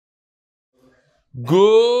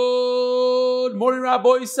Good morning, Rabbi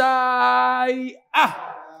Tzvi.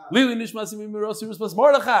 Leilu Nishmas Mimirosirus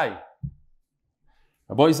Mordechai.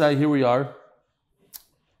 Rabbi Tzvi, here we are.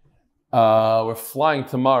 We're flying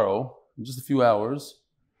tomorrow in just a few hours.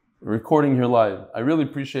 We're recording here live. I really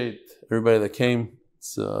appreciate everybody that came.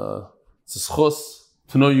 It's a Lzchus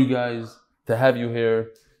to know you guys, to have you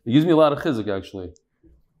here. It gives me a lot of chizuk, actually.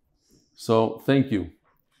 So thank you.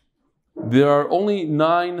 There are only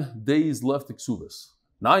 9 days left to Ksubas.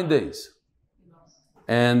 9 days.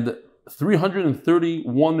 And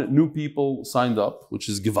 331 new people signed up, which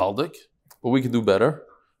is givaldik, but we could do better.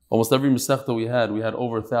 Almost every Masechta we had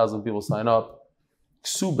over 1,000 people sign up.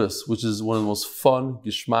 Ksubas, which is one of the most fun,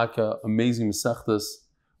 gishmaka, amazing Masechtas,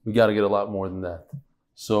 we got to get a lot more than that.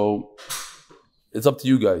 So it's up to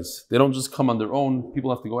you guys. They don't just come on their own.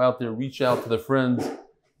 People have to go out there, reach out to their friends,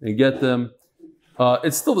 and get them.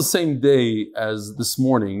 It's still the same day as this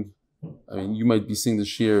morning. I mean, you might be seeing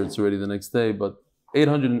this year, it's already the next day, but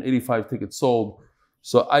 885 tickets sold.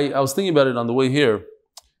 So I was thinking about it on the way here.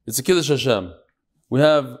 It's a Kiddush Hashem. We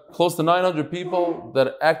have close to 900 people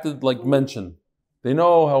that acted like mention. They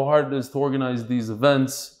know how hard it is to organize these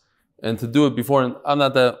events and to do it before. And I'm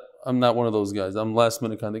not one of those guys. I'm last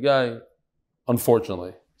minute kind of guy,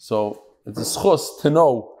 unfortunately. So it's a Lzchus to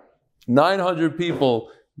know 900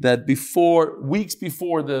 people that weeks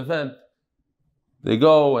before the event, they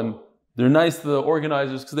go and they're nice to the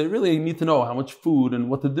organizers because they really need to know how much food and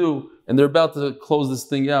what to do. And they're about to close this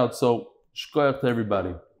thing out. So shkoyach to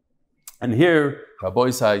everybody. And here, Rabbi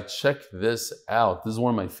Tzvi, check this out. This is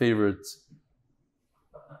one of my favorites.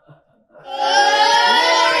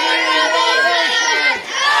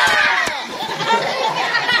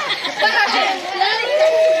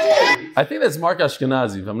 I think that's Mark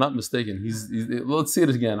Ashkenazi, if I'm not mistaken. Let's see it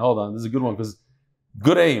again. Hold on. This is a good one because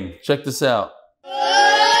good aim. Check this out.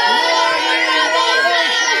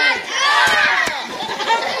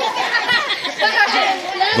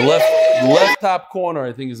 The left top corner,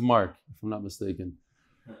 I think, is Mark, if I'm not mistaken.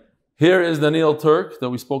 Here is Daniel Turk that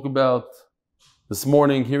we spoke about this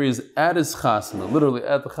morning. Here he is at his chasana, literally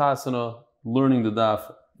at the chasana, learning the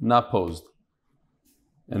daf, not posed.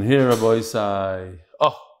 And here, Rabbi Tzvi.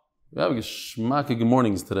 Oh, we have a geschmack of good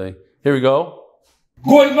mornings today. Here we go.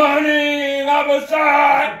 Good morning, Rabbi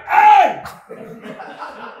Tzvi. Hey!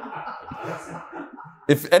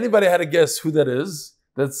 If anybody had to guess who that is,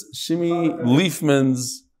 that's Shimi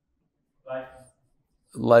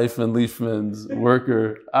Leifman's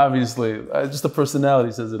worker. Obviously, just the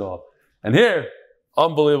personality says it all. And here,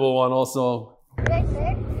 unbelievable one also. Good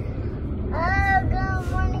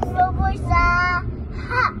morning, Rabbi Tzvi.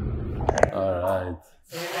 All right.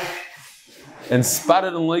 And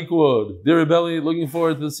spotted in Lakewood. Dear Rebelli, looking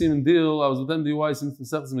forward to the scene and deal. I was with MDY since the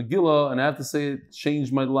Sechus Megillah, and I have to say it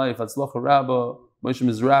changed my life. Hatzlacha Rabba, Moshe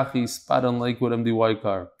Mizrahi, spotted in Lakewood MDY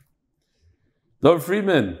car. Ahron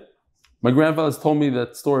Fraiman. My grandfather has told me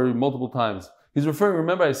that story multiple times. He's referring,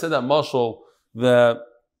 remember I said that mashal, that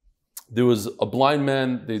there was a blind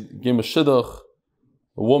man, they gave him a shidduch,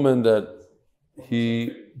 a woman that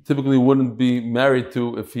he typically wouldn't be married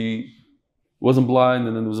to if he wasn't blind,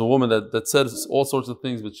 and then there was a woman that said all sorts of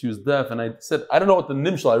things, but she was deaf, and I said, I don't know what the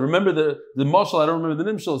nimshal, I remember the mashal, I don't remember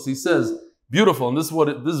the nimshal, so he says, beautiful, and this is what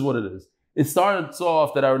it is. It started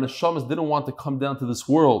off that our neshamas didn't want to come down to this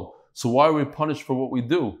world, so why are we punished for what we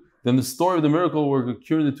do? Then the story of the miracle worker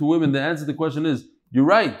curing the 2 women, the answer to the question is, you're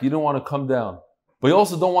right, you don't want to come down, but you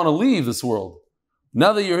also don't want to leave this world.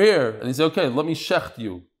 Now that you're here, and you say, okay, let me shecht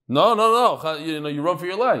you. No, you run for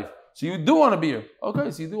your life. So you do want to be here.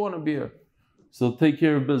 Okay, so you do want to be here. So take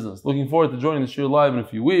care of business. Looking forward to joining the shir live in a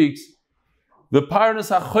few weeks. The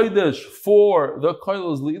parnasah Chodesh for the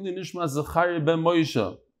koilos Leilu Nishmas ben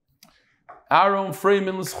Moshe. Ahron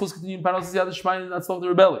Fraiman Lzchus continuing parnasah siyadta dishmaya not the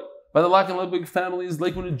rebellion. By the Lock and Lebovic families,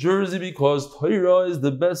 Lakewood NJ, because Torah is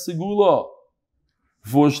the best segula.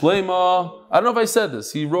 Refuah Shilayma. I don't know if I said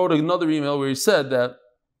this. He wrote another email where he said that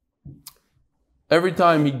every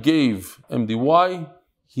time he gave MDY,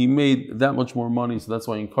 he made that much more money, so that's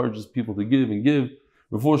why he encourages people to give and give.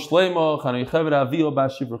 Refuah Shilayma,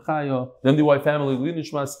 Yevamos, Aviya, the MDY Family,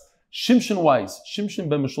 Nishmas, Shimshon Weiss, Shimson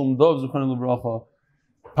ben Meshulam,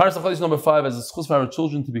 parnasah number 5 as a Lzchus for our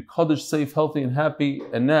children to be Chodesh, safe, healthy, and happy,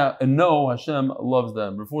 and know Hashem loves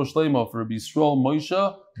them. Refuah Shilayma for Rabbi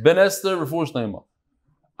Moshe ben Esther, Refuah Shilayma.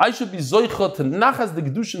 I should be zoicha to nachas the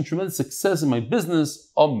Kedusha and tremendous success in my business.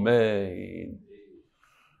 Amen.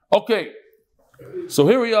 Okay, so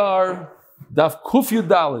here we are, Daf Kuf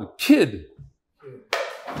Yudalid, kid.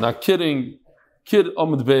 Not kidding, kid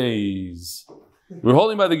Amud Beis. We're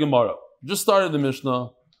holding by the Gemara. Just started the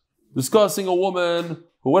Mishnah, discussing a woman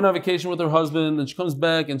who went on vacation with her husband and she comes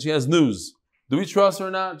back and she has news. Do we trust her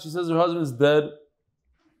or not? She says her husband is dead.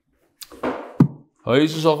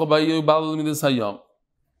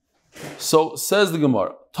 So says the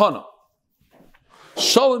Gemara, Tana.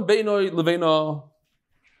 Shalom beinoi levena.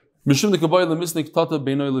 Mishum dekaboy lemisnik tata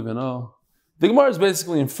beinoi levena. The Gemara is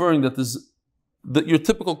basically inferring that your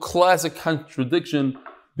typical classic contradiction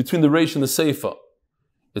between the Reish and the Seifa.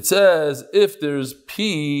 It says, if there's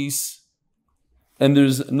peace and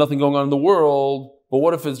there's nothing going on in the world, but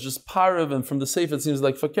what if it's just Parav and from the Seifa it seems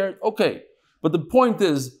like Fakir? Okay, but the point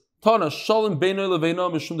is, Tana Shalom Beinoi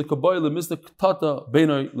Levena Mishum Dekaboy Lemisnik Tata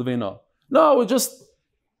Beinoi Levena. No,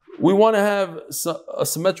 we want to have a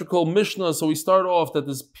symmetrical Mishnah, so we start off that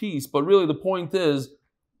there's peace, but really the point is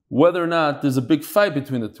whether or not there's a big fight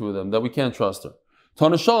between the two of them, that we can't trust her. We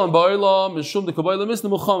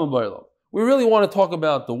really want to talk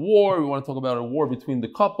about the war, we want to talk about a war between the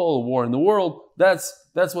couple, a war in the world. That's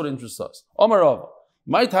what interests us. Amar Rava,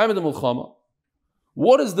 my time in the Mulchama,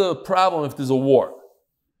 what is the problem if there's a war?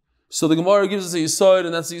 So the Gemara gives us a Yisod,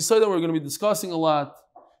 and that's the Yisod that we're going to be discussing a lot.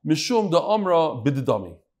 Mishum da Amra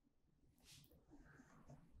bididami.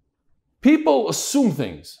 People assume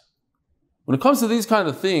things. When it comes to these kind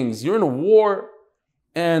of things, you're in a war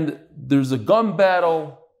and there's a gun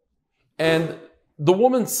battle and the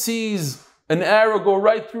woman sees an arrow go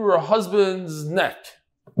right through her husband's neck.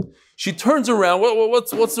 She turns around.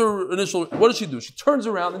 What's her initial? What does she do? She turns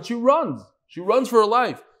around and she runs. She runs for her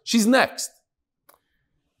life. She's next.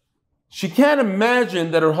 She can't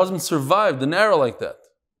imagine that her husband survived an arrow like that.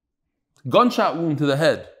 Gunshot wound to the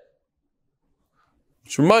head.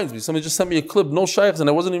 Which reminds me, somebody just sent me a clip, no shaykhs, and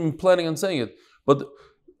I wasn't even planning on saying it. But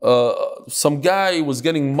some guy was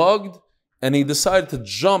getting mugged, and he decided to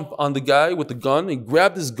jump on the guy with the gun. He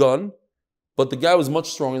grabbed his gun, but the guy was much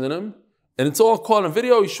stronger than him. And it's all caught on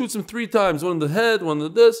video. He shoots him 3 times, one in the head, one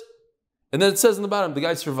in this. And then it says in the bottom, the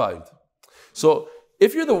guy survived. So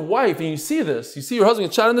if you're the wife and you see this, you see your husband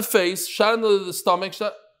get shot in the face, shot in the stomach,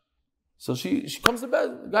 so she comes to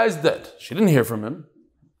bed, the guy's dead. She didn't hear from him.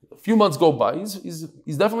 A few months go by, he's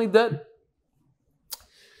definitely dead.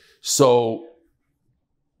 So,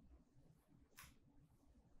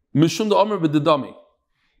 Mishum da Amr b'didami.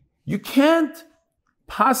 You can't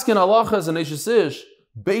paskin halachas and eishesish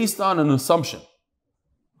based on an assumption.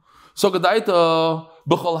 So, Gadaita,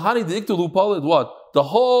 b'chol hani diktu lupalid, what? The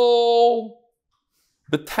whole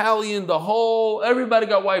battalion, everybody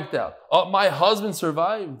got wiped out. My husband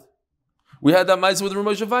survived. We had that mitzvah with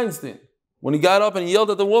Moshe Feinstein. When he got up and he yelled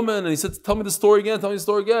at the woman and he said, tell me the story again.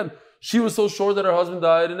 She was so sure that her husband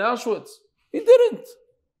died in Auschwitz. He didn't.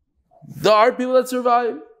 There are people that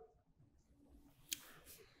survive.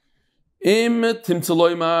 They're doing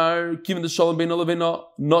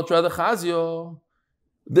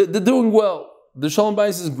well. The Shalom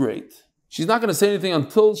Bayis is great. She's not going to say anything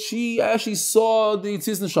until she actually saw the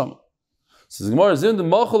Yitzis Neshama. Says Gemara,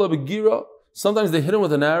 sometimes they hit him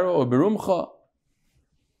with an arrow or berumcha.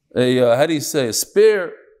 How do you say, a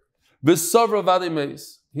spear. She's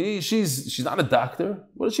not a doctor.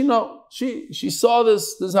 What does she know? She saw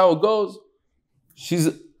this. This is how it goes.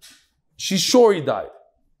 She's sure he died.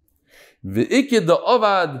 The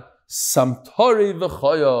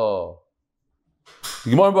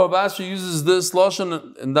Gemara Baba Basra uses this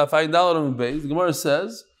lashon in Daf Yomi Amud Beis. The Gemara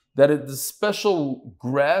says that it's a special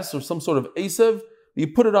grass or some sort of asev. You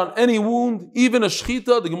put it on any wound, even a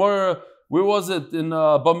shchita. The Gemara, where was it? In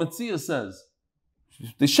Bamitzia says,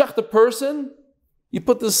 they shecht a person, you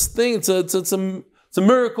put this thing, it's a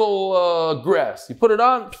miracle grass. You put it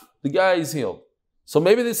on, the guy is healed. So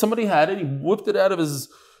maybe somebody had it, he whipped it out of his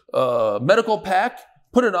medical pack,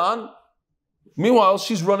 put it on. Meanwhile,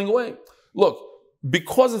 she's running away. Look,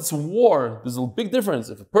 because it's war, there's a big difference.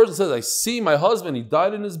 If a person says, I see my husband, he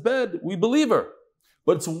died in his bed, we believe her.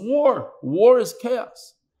 But it's war. War is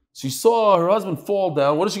chaos. She saw her husband fall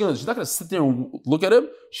down. What is she going to do? She's not going to sit there and look at him.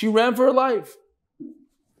 She ran for her life.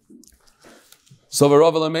 So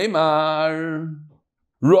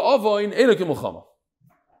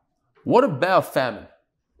what about famine?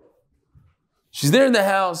 She's there in the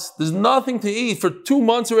house. There's nothing to eat. For 2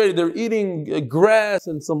 months already, they're eating grass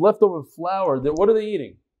and some leftover flour. What are they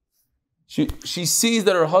eating? She sees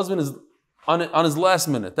that her husband is on his last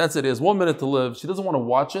minute. That's it. He has 1 minute to live. She doesn't want to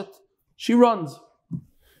watch it. She runs.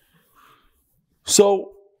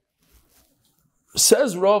 So,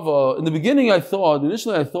 says Rava, in the beginning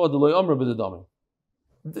initially I thought,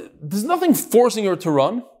 there's nothing forcing her to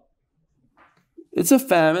run. It's a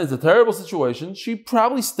famine, it's a terrible situation. She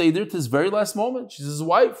probably stayed there to his very last moment. She's his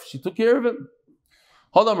wife. She took care of him.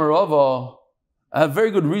 Hadam Rava, I have very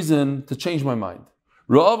good reason to change my mind.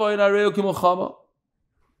 Rava in Areo Kimulchama.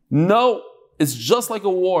 No, it's just like a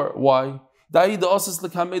war. Why? There was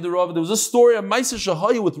a story of Meiser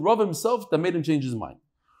Shahayu with Rav himself that made him change his mind.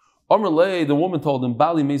 Amrlei, the woman told him,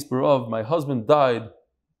 Bali Meis Barav, my husband died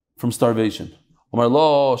from starvation. Omar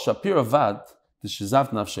Lo, Shapira Vat, the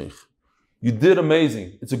Shizaf Nafshech. You did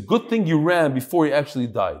amazing. It's a good thing you ran before he actually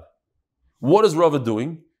died. What is Rava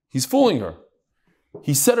doing? He's fooling her.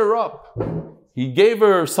 He set her up. He gave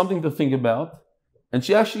her something to think about, and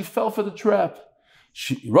she actually fell for the trap.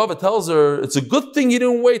 Rava tells her, it's a good thing you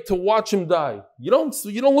didn't wait to watch him die. You don't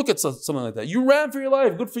look at something like that. You ran for your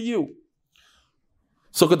life. Good for you.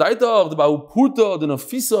 So the Ba'upurta, the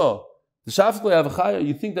Nafisa, the Shafle Avachaya,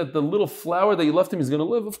 you think that the little flower that you left him is going to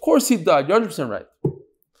live? Of course he died. You're 100% right.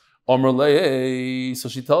 So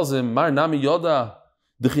she tells him, Mar Nami Yoda,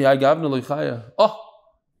 oh,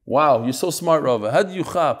 wow, you're so smart, Rava. How do you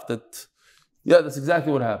chap that? Yeah, that's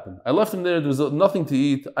exactly what happened. I left him there. There was nothing to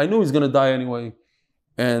eat. I knew he's going to die anyway.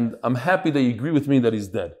 And I'm happy that you agree with me that he's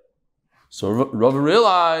dead. So Rava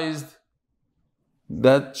realized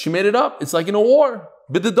that she made it up. It's like in a war.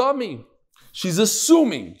 Bididami. She's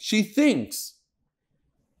assuming. She thinks.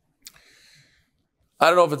 I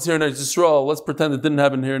don't know if it's here in Eretz Yisrael. Let's pretend it didn't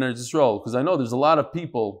happen here in Eretz Yisrael, because I know there's a lot of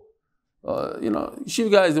people,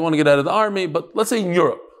 yeshiva guys, they want to get out of the army, but let's say in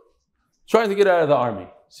Europe, trying to get out of the army.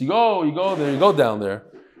 So you go there, you go down there.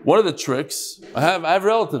 One of the tricks, I have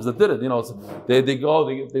relatives that did it.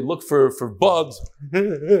 They look for bugs.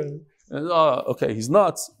 And, okay, he's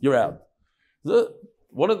nuts. You're out.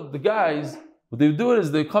 One of the guys, what they would do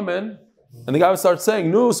is they come in, and the guy would start saying,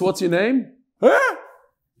 "No, so what's your name?"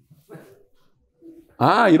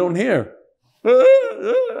 You don't hear.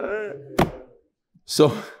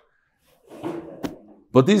 So,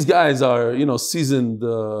 but these guys are, seasoned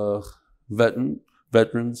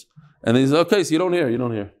veterans, and they say, "Okay, so you don't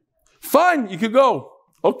hear. Fine, you could go.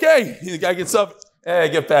 Okay." The guy gets up. Hey,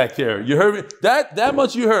 get back here. You heard me? That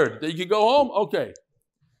much you heard. That you could go home? Okay.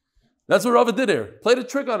 That's what Rava did here. Played a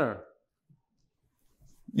trick on her.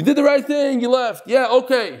 You did the right thing, you left. Yeah,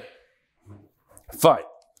 okay. Fine.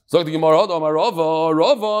 So the Gemara,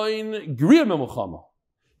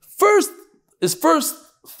 his first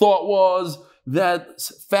thought was that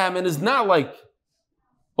famine is not like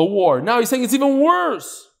a war. Now he's saying it's even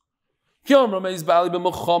worse. When it's by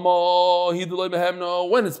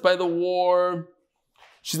the war,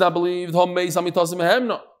 she's not believed.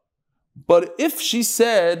 But if she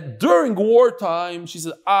said during wartime, she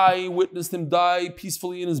said, I witnessed him die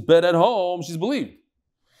peacefully in his bed at home, she's believed.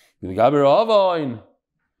 But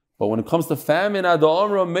when it comes to famine,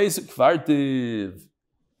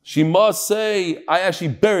 she must say, I actually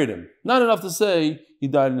buried him. Not enough to say he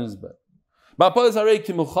died in his bed. What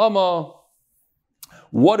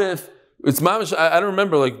if it's mamish? I don't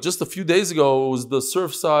remember, like just a few days ago, it was the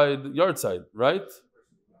Surfside Yardside, right?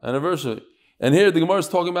 Anniversary. And here the Gemara is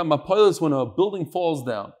talking about mapolos when a building falls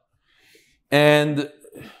down. And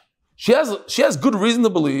she has good reason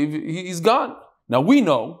to believe he's gone. Now we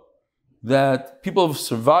know that people have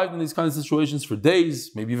survived in these kinds of situations for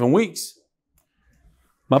days, maybe even weeks.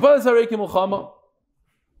 She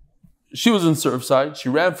was in Surfside. She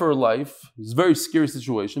ran for her life. It was a very scary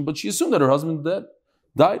situation, but she assumed that her husband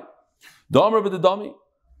died.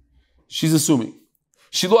 She's assuming.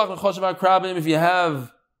 If you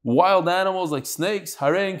have wild animals like snakes,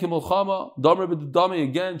 again,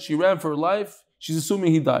 she ran for her life. She's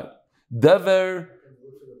assuming he died. Dever.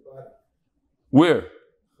 Where?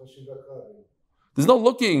 There's no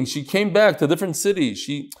looking. She came back to a different city.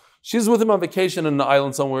 She's with him on vacation in an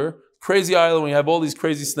island somewhere. Crazy island. We have all these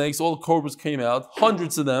crazy snakes. All the cobras came out.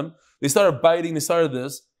 Hundreds of them. They started biting. They started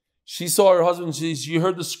this. She saw her husband. She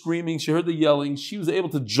heard the screaming. She heard the yelling. She was able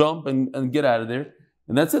to jump and get out of there.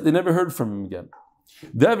 And that's it. They never heard from him again.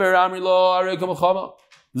 There's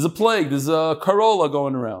a plague. There's a Corolla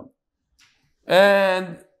going around.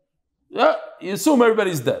 And you assume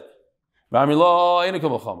everybody's dead.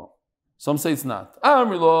 Some say it's not.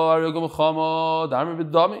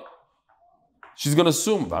 She's going to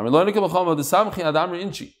assume.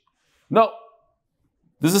 No.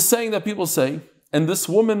 There's a saying that people say, and this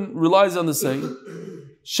woman relies on the saying.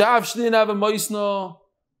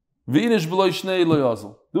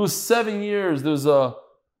 There was 7 years. There's a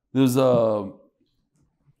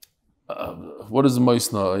what is a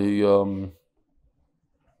moisna?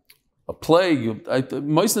 A plague.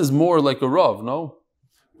 Moisna is more like a rav, no?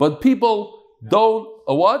 But people don't,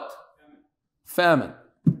 a what? Famine.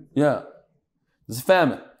 Yeah. There's a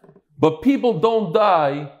famine. But people don't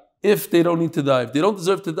die if they don't need to die. If they don't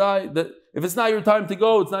deserve to die, if it's not your time to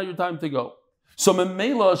go, it's not your time to go. So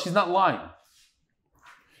Memela, she's not lying.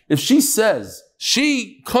 If she says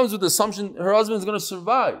She comes with the assumption her husband is going to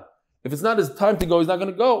survive. If it's not his time to go, he's not going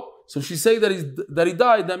to go. So if she say that he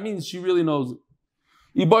died, that means she really knows it.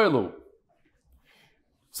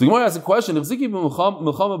 So Gemara asks a question. If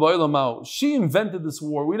she invented this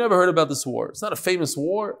war, we never heard about this war. It's not a famous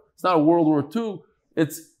war. It's not a World War II.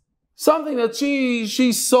 It's something that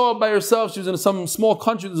she saw by herself. She was in some small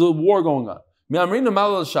country. There's a war going on.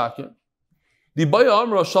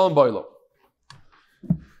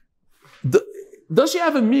 Does she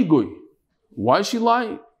have a migui? Why is she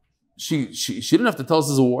lying? She didn't have to tell us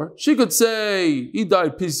there's a war. She could say he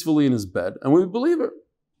died peacefully in his bed, and we would believe her.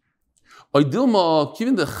 You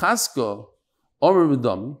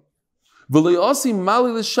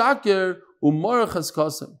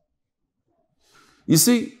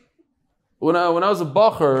see, when I was a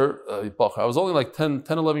bacher, I was only like 10,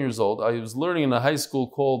 11 years old. I was learning in a high school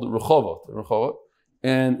called Refuah,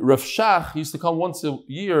 and Rav Shach used to come once a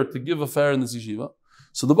year to give a fair in this yeshiva.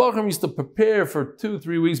 So the bacher used to prepare for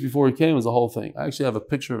 2-3 weeks before he came. It was a whole thing. I actually have a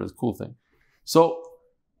picture of it. It's a cool thing. So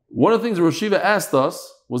one of the things Rosh Shiva asked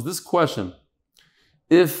us was this question.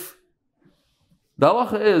 If the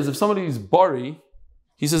halacha is, if somebody's bari,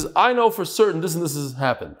 he says, I know for certain this and this has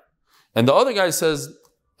happened. And the other guy says,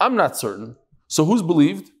 I'm not certain. So who's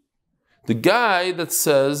believed? The guy that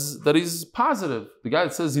says that he's positive. The guy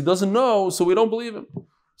that says he doesn't know, so we don't believe him.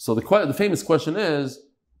 So the famous question is,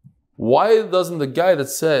 why doesn't the guy that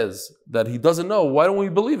says that he doesn't know, why don't we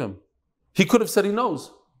believe him? He could have said he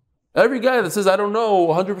knows. Every guy that says, I don't know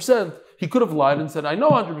 100%, he could have lied and said, I know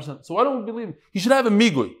 100%. So why don't we believe him? He should have a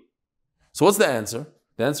migui. So what's the answer?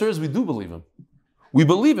 The answer is we do believe him. We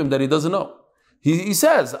believe him that he doesn't know. He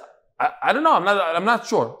says, I don't know, I'm not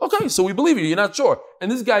sure. Okay, so we believe you, you're not sure. And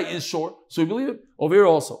this guy is sure, so we believe it. Over here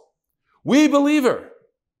also. We believe her.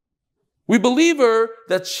 We believe her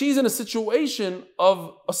that she's in a situation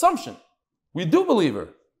of assumption. We do believe her.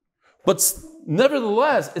 But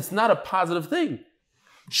nevertheless, it's not a positive thing.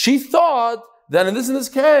 She thought that in this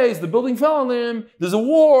case, the building fell on him, there's a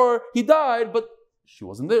war, he died, but she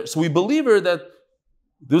wasn't there. So we believe her that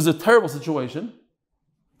there was a terrible situation,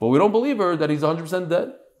 but we don't believe her that he's 100%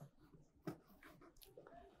 dead.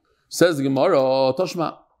 Says the Gemara,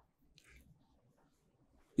 Toshma.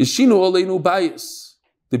 Yeshinu oleinu bayis.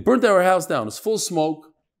 They burnt our house down. It's full of smoke.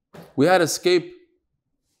 We had to escape.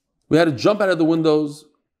 We had to jump out of the windows.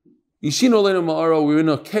 Yeshinu oleinu ma'aro. We were in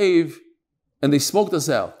a cave, and they smoked us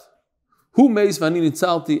out. Who meis v'ani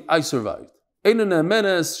nitzalti? I survived. Einu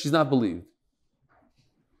ne'emenes. She's not believed.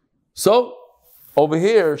 So, over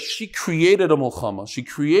here, she created a mulchama. She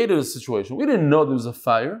created a situation. We didn't know there was a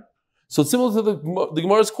fire. So it's similar to the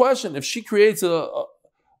Gemara's question. If she creates a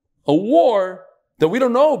war that we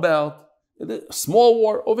don't know about, a small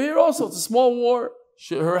war, over here also, it's a small war.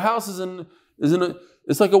 Her house is in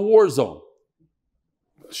it's like a war zone.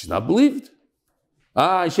 She's not believed.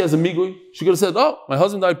 She has a migui. She could have said, oh, my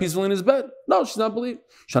husband died peacefully in his bed. No, she's not believed.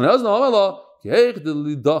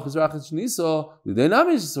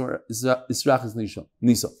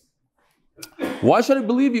 Why should I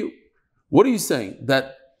believe you? What are you saying?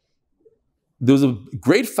 That there was a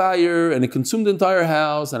great fire and it consumed the entire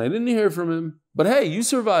house and I didn't hear from him. But hey, you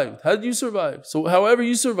survived. How did you survive? So however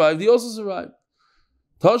you survived, he also survived.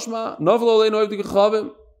 Tashma,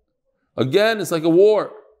 again, it's like a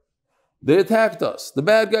war. They attacked us. The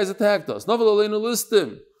bad guys attacked us.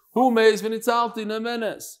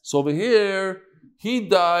 So over here, he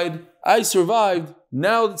died, I survived.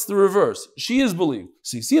 Now it's the reverse. She is believed.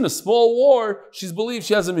 So you see, in a small war, she's believed,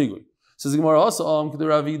 she has a migui. Says the Gemara,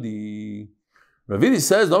 Ravidi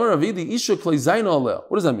says, what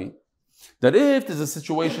does that mean? That if there's a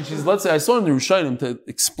situation, let's say, I saw in the Rishonim to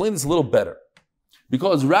explain this a little better.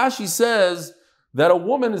 Because Rashi says that a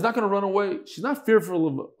woman is not going to run away. She's not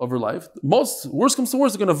fearful of her life. Worst comes to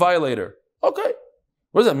worst, they're going to violate her. Okay.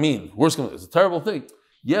 What does that mean? It's a terrible thing.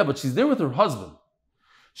 Yeah, but she's there with her husband.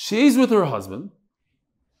 She's with her husband,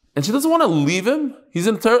 and she doesn't want to leave him.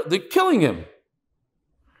 They're killing him.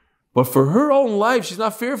 But for her own life, she's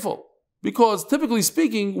not fearful. Because typically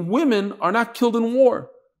speaking, women are not killed in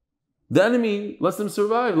war. The enemy lets them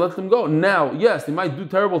survive, lets them go. Now, yes, they might do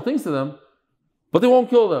terrible things to them, but they won't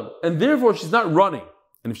kill them. And therefore, she's not running.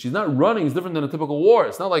 And if she's not running, it's different than a typical war.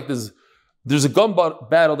 It's not like there's a gun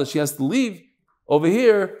battle that she has to leave. Over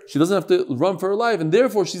here, she doesn't have to run for her life. And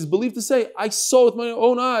therefore, she's believed to say, I saw with my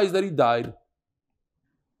own eyes that he died.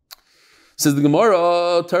 Says the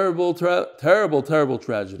Gemara, terrible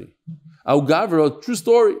tragedy. Au Gavra, true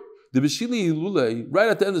story. The Beshili Lule, right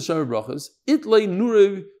at the end of Shemar Brachas, Itlei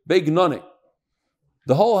Nurev Beignane.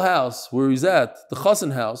 The whole house where he's at, the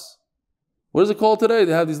Chassan house, what is it called today?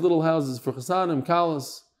 They have these little houses for Chassanim,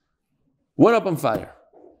 Kalas. went up on fire.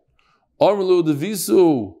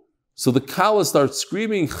 So the Kala starts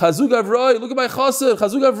screaming, Chazug Avroi, look at my chassid,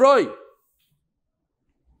 Chazug Avroi.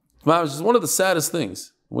 It's just one of the saddest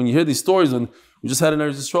things. When you hear these stories, when we just had an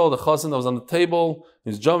Eretz Yisrael, the chassid that was on the table, he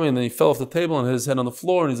was jumping, and then he fell off the table and hit his head on the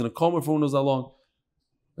floor, and he's in a coma for who knows how long.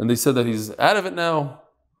 And they said that he's out of it now,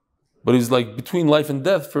 but he's like between life and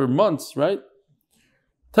death for months, right?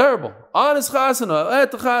 Terrible. On his chasana,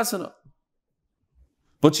 at the chasana.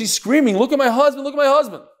 But she's screaming, look at my husband, look at my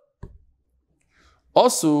husband.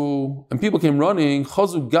 Also, and people came running, they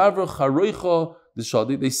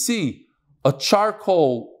see a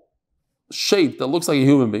charcoal shape that looks like a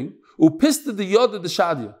human being,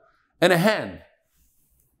 and a hand.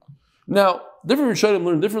 Now, different Rishonim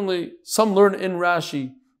learn differently. Some learn in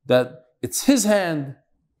Rashi that it's his hand,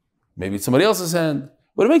 maybe it's somebody else's hand,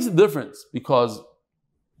 but it makes a difference because,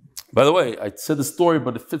 by the way, I said the story,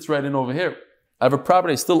 but it fits right in over here. I have a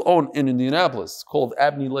property I still own in Indianapolis called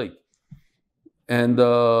Abney Lake. And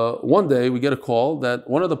one day we get a call that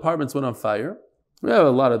one of the apartments went on fire. We have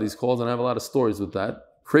a lot of these calls, and I have a lot of stories with that.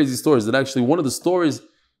 Crazy stories. That actually, one of the stories,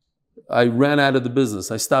 I ran out of the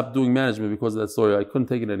business. I stopped doing management because of that story. I couldn't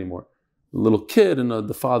take it anymore. A little kid, and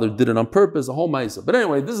the father did it on purpose, a whole maisa. But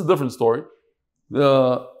anyway, this is a different story.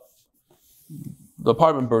 The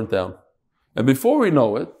apartment burnt down. And before we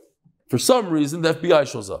know it, for some reason, the FBI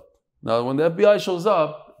shows up. Now, when the FBI shows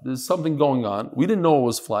up, there's something going on. We didn't know it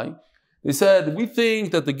was flying. They said, we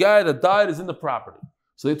think that the guy that died is in the property.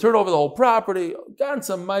 So they turned over the whole property, got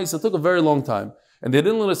some mice. It took a very long time. And they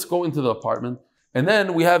didn't let us go into the apartment. And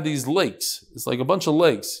then we have these lakes. It's like a bunch of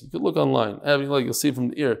lakes. You could look online. You'll see it from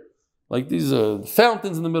the ear. Like these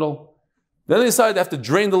fountains in the middle. Then they decided they have to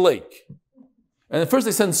drain the lake. And at first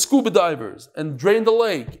they sent scuba divers and drained the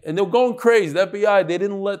lake. And they were going crazy. The FBI, they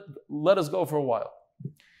didn't let us go for a while.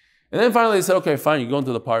 And then finally they said, okay, fine, you go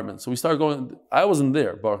into the apartment. So we started going. I wasn't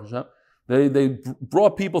there, Baruch Hashem. They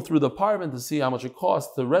brought people through the apartment to see how much it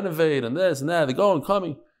costs to renovate and this and that. They're going,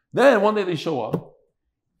 coming. Then one day they show up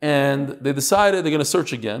and they decided they're going to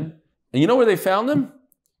search again. And you know where they found him?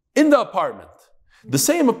 In the apartment. The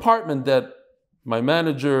same apartment that my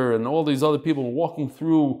manager and all these other people were walking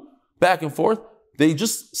through back and forth. They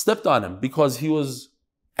just stepped on him because he was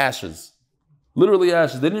ashes. Literally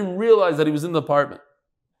ashes. They didn't realize that he was in the apartment.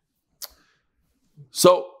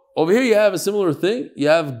 So, over here you have a similar thing. You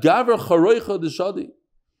have Gavra Charoicha Deshadi.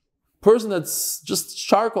 Person that's just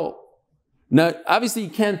charcoal. Now, obviously you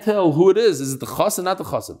can't tell who it is. Is it the chassid, not the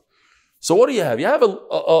chassid? So what do you have? You have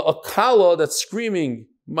a kala that's screaming,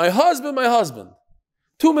 my husband, my husband.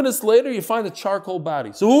 2 minutes later, you find a charcoal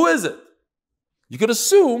body. So who is it? You could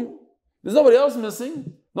assume there's nobody else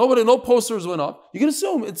missing. No posters went up. You can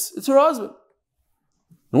assume it's her husband.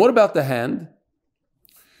 And what about the hand?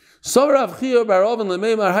 So the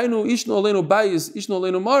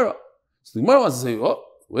Gemara wants to say, oh,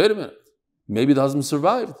 wait a minute. Maybe the husband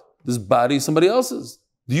survived. This body is somebody else's.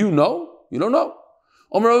 Do you know? You don't know.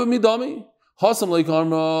 Over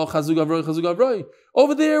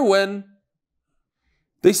there, when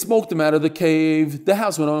they smoked him out of the cave, the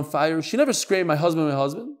house went on fire. She never screamed, my husband, my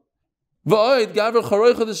husband. You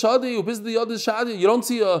don't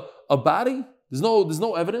see a body? There's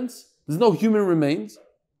no evidence. There's no human remains.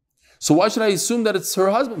 So why should I assume that it's her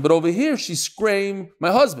husband? But over here, she screamed,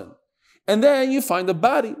 my husband. And then you find the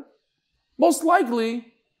body. Most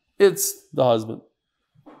likely, it's the husband.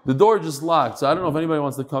 The door just locked, so I don't know if anybody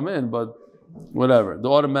wants to come in, but whatever. The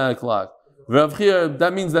automatic lock.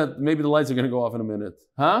 That means that maybe the lights are going to go off in a minute.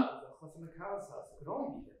 Huh?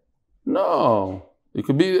 No. It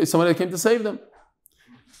could be somebody that came to save them.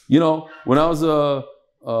 You know, when I was a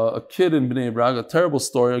kid in Bnei Brak, a terrible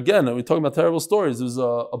story. Again, we're talking about terrible stories. There was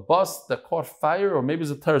a bus that caught fire, or maybe it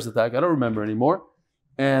was a terrorist attack. I don't remember anymore.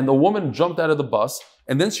 And a woman jumped out of the bus,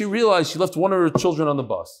 and then she realized she left one of her children on the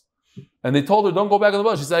bus. And they told her, don't go back on the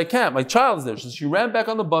bus. She said, I can't. My child's there. So she ran back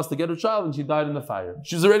on the bus to get her child, and she died in the fire.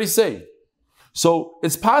 She was already saved. So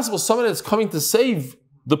it's possible somebody that's coming to save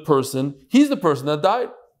the person, he's the person that died.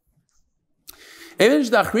 I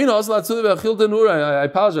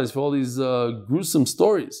apologize for all these gruesome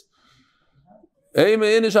stories. Maybe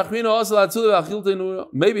here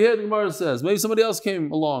the Gemara says, maybe somebody else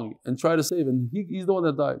came along and tried to save him. He's the one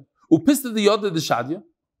that died.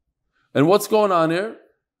 And what's going on here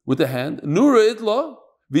with the hand?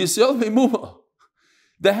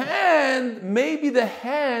 The hand, maybe the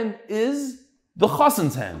hand is the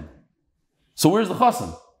chassan's hand. So where's the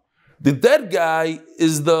chassan? The dead guy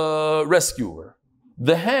is the rescuer.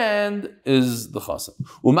 The hand is the chassan.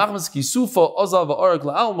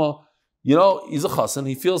 You know, he's a chassan,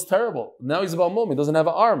 he feels terrible. Now he's about mum, he doesn't have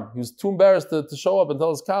an arm. He was too embarrassed to show up and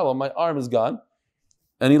tell his kala, my arm is gone.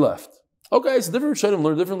 And he left. Okay, so different Rishonim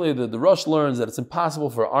learn differently. The Rosh learns that it's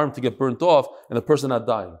impossible for an arm to get burnt off and the person not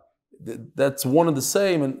dying. That's one and the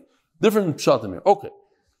same, and different pshatim here. Okay.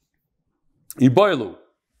 Leilu.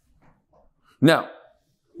 Now,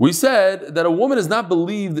 we said that a woman is not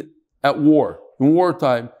believed at war, in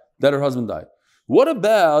wartime, that her husband died. What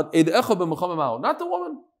about not the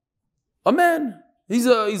woman? A man. He's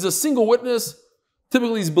a single witness.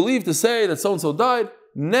 Typically, he's believed to say that so and so died.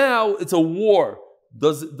 Now it's a war.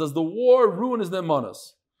 Does the war ruin his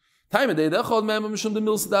nemanos? The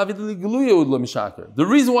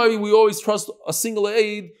reason why we always trust a single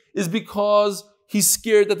aid is because he's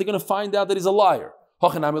scared that they're going to find out that he's a liar.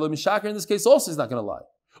 In this case, also he's not going to lie.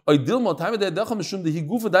 We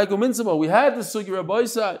had this sugi Rabbi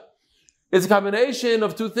side. It's a combination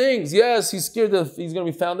of two things. Yes, he's scared that he's going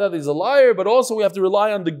to be found out that he's a liar, but also we have to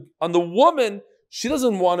rely on the woman. She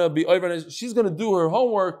doesn't want to be over. She's going to do her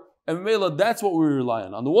homework, and Mela, that's what we rely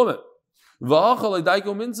on the woman.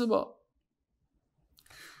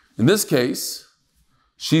 In this case,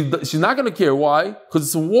 she's not going to care. Why? Because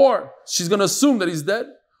it's a war. She's going to assume that he's dead.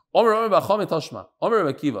 So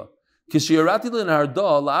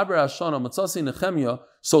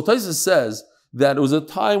Taisa says that it was a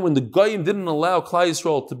time when the Goyim didn't allow Klal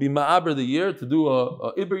Yisrael to be Ma'aber the year, to do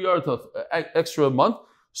a Iber Yar, extra month.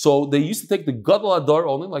 So they used to take the Gadol Adar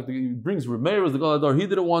only, like it brings Reb Meir was the Gadol Adar, he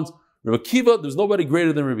did it once. Rebbe Kiva, there's nobody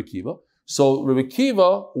greater than Rebbe Kiva. So Rebbe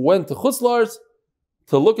Kiva went to Chutz La'aretz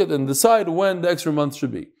to look at and decide when the extra month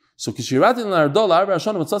should be. So this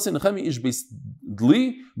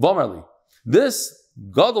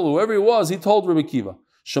Gadol, whoever he was, he told Rebbe Kiva,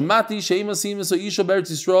 I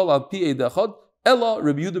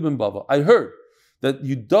heard that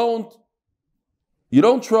you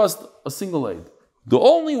don't trust a single aid. The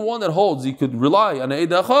only one that holds you could rely on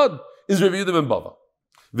Eid Echad is Rebbe Yehuda ben Bava.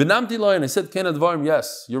 V'namti lo, and I said, Ken advarim,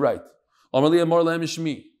 yes, you're right.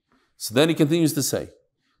 So then he continues to say,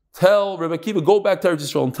 tell Rebbe Kiva, go back to Eretz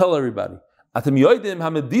Yisrael and tell everybody. Atem yoidim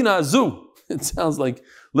hamedina azu. It sounds like,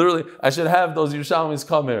 literally, I should have those Yerushalmis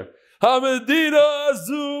come here. Hamedina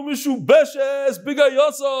azu mishubeshes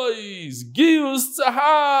bigayosois gius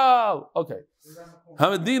tzahal. Okay.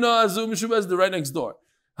 Hamedina azu mishubeshes, the right next door.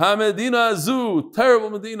 Hamedina azu, terrible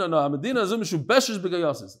Medina. No, Hamedina azu mishubeshes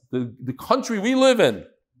bigayosois. The country we live in,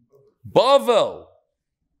 Bavel,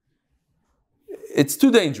 it's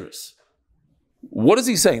too dangerous. What is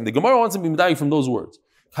he saying? The Gemara wants to be medayik from those words.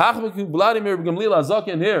 Here,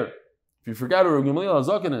 if you forgot who Reb Gamliel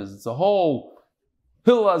Hazaken is, it's a whole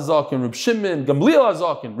Hillel Hazaken, Reb Shimon, Gamliel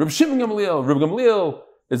Hazaken, Reb Shimon Gamliel, Reb Gamliel.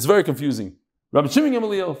 It's very confusing. Reb Shimon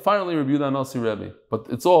Gamliel, finally Reb Yehuda Nasi Rebbe. But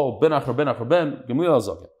it's all Ben Achar Ben Achar Ben, Gamliel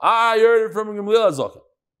Hazaken. I heard it from Gamliel Hazaken.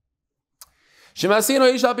 Shemasino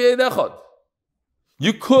Isha B'Yedechad.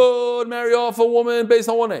 You could marry off a woman based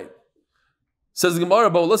on one name. Says the Gemara,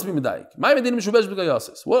 but let's be medayik. What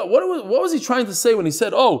was he trying to say when he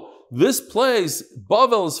said, "Oh, this place,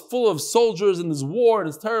 Bavel, is full of soldiers in this war and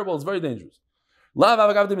it's terrible, it's very dangerous"? This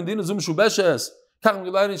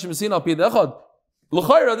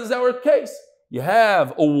is our case. You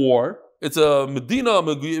have a war. It's a Medina,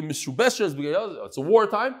 it's a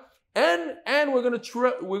wartime, and we're going to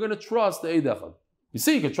trust the Eid Echad. You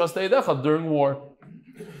see, you can trust the Eid Echad during war.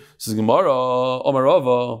 Says Gemara,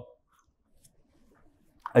 Omarava.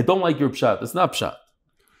 I don't like your pshat. It's not pshat.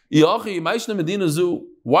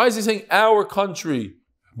 Why is he saying our country?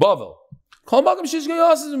 Bavel.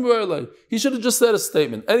 He should have just said a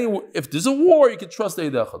statement. Anyway, if there's a war, you can trust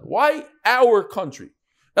Eid Echad. Why our country?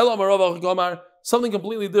 Something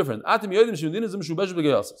completely different. All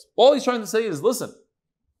he's trying to say is, listen,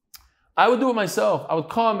 I would do it myself. I would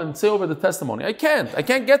come and say over the testimony. I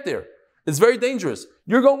can't get there. It's very dangerous.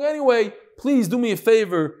 You're going anyway. Please do me a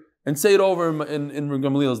favor and say it over in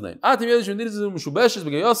Gamliel's name. I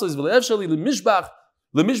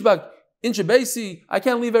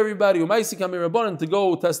can't leave everybody to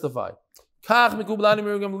go testify.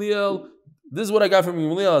 This is what I got from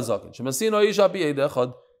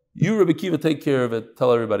Gamliel. You, Rebbe Kiva, take care of it.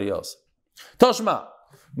 Tell everybody else. Tashma,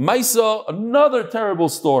 Maisa, another terrible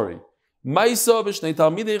story. Maisa b'shnei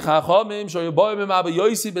talmidei chachamim shoyaboyim Abba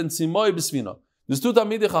Yosi ben Tzimoy b'svina. There's two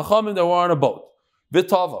talmidei chachamim that were on a boat.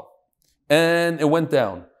 V'tava. And it went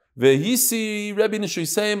down. V'hisi Rebbe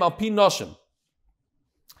Nishuseim al pi noshim.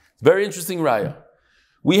 Very interesting raya.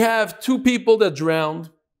 We have two people that drowned,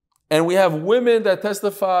 and we have women that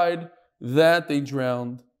testified that they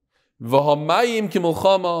drowned. V'hamayim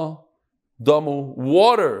kimulchama damu.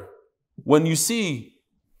 Water, when you see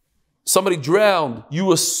somebody drowned,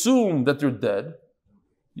 you assume that they're dead.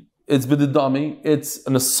 It's bididami. It's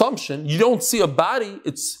an assumption. You don't see a body.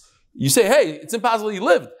 You say, hey, it's impossible he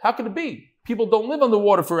lived. How could it be? People don't live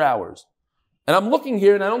underwater for hours. And I'm looking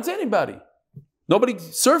here and I don't see anybody. Nobody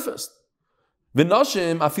surfaced.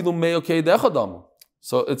 V'nashim afilu me'okei dechadam.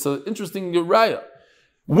 So it's an interesting raya.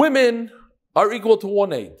 Women are equal to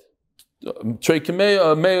one aid.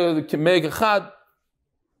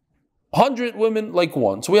 100 women like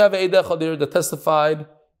one. So we have Eid Echad there that testified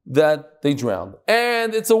that they drowned.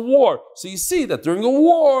 And it's a war. So you see that during a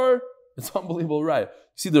war, it's unbelievable, right?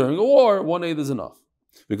 You see, during a war, one Eid is enough.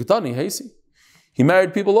 He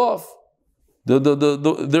married people off.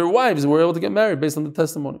 Their wives were able to get married based on the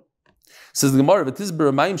testimony. Says the Gemara,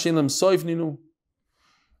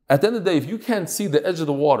 at the end of the day, if you can't see the edge of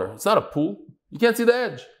the water, it's not a pool, you can't see the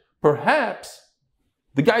edge. Perhaps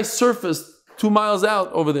the guy surfaced 2 miles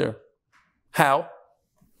out over there. How?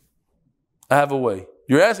 I have a way.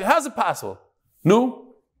 You're asking, how's it possible?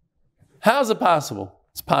 No? How's it possible?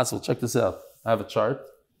 It's possible. Check this out. I have a chart.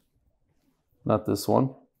 Not this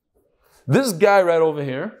one. This guy right over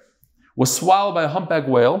here was swallowed by a humpback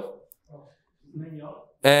whale.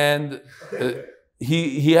 And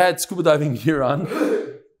he had scuba diving gear on.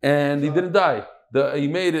 And he didn't die. He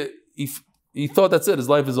made it. He thought that's it. His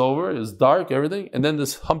life is over. It was dark, everything. And then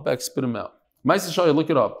this humpback spit him out. Ma'aseh Shaya, look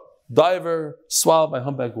it up. Diver swallowed by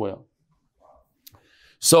humpback whale.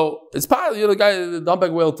 So it's probably the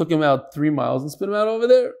humpback whale took him out 3 miles and spit him out over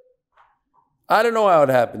there. I don't know how it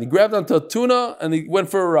happened. He grabbed onto a tuna and he went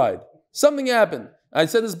for a ride. Something happened. I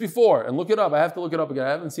said this before, and look it up. I have to look it up again.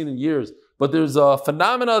 I haven't seen it in years. But there's a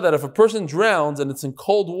phenomena that if a person drowns and it's in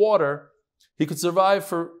cold water, he could survive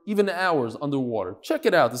for even hours underwater. Check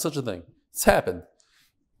it out. There's such a thing. It's happened.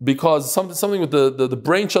 Because something with the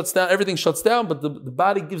brain shuts down, everything shuts down, but the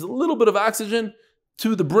body gives a little bit of oxygen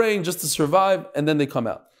to the brain just to survive, and then they come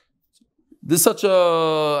out. There's such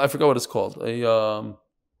a, I forgot what it's called. The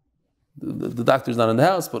doctor's not in the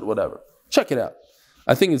house, but whatever. Check it out.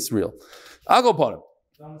 I think it's real. I'll go upon it.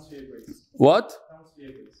 What?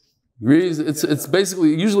 Agrees. It's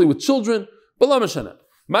basically usually with children, but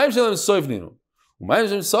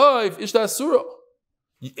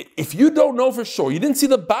if you don't know for sure, you didn't see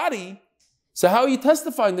the body, so how are you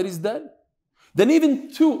testifying that he's dead? Then even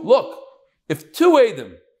if 2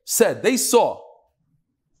 Eidim said they saw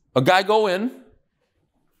a guy go in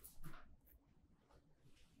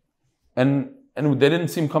and they didn't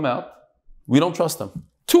see him come out, we don't trust them.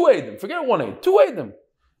 2 Eidim, forget 1 Eid, 2 Eidim.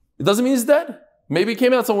 It doesn't mean he's dead. Maybe he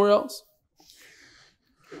came out somewhere else.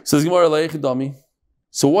 Says Gemara Leichidami.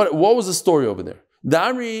 So what was the story over there?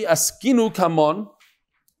 Damri askinu kamon.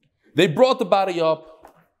 They brought the body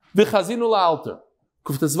up. V'chazinu la'alter.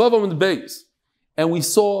 Kuftesvav Amud Beis. And we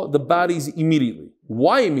saw the bodies immediately.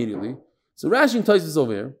 Why immediately? So Rashi tells us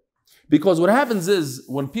over here. Because what happens is,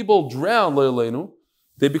 when people drown, Leilu,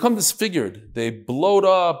 they become disfigured. They bloat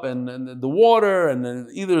up, and the water, and then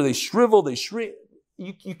either they shrivel, they shrink.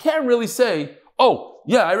 You can't really say, oh,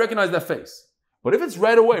 yeah, I recognize that face. But if it's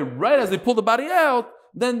right away, right as they pull the body out,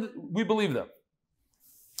 then we believe them.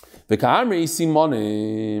 V'ka'amri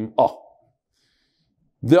simonim.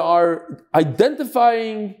 There are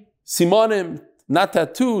identifying simonim, not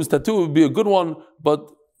tattoos. Tattoo would be a good one, but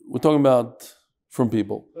we're talking about from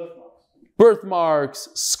people. Birthmarks,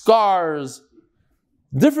 scars,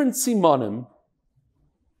 different simonim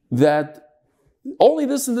that only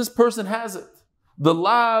this and this person has it. The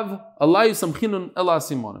lav alay samchinun ela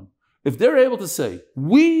simonim. If they're able to say,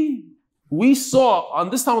 we saw on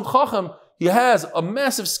this Talmud Chacham, he has a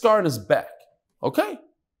massive scar on his back. Okay?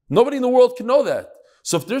 Nobody in the world can know that.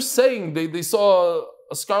 So if they're saying they saw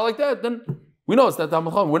a scar like that, then we know it's that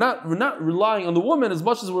Talmud Chacham. We're not relying on the woman as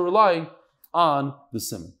much as we're relying on the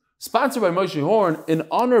simon. Sponsored by Moshie Horn in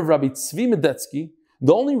honor of Rabbi Tzvi Medetsky,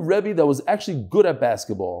 the only Rebbe that was actually good at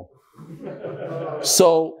basketball.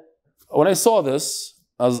 So when I saw this,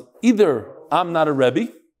 I was either I'm not a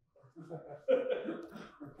Rebbe,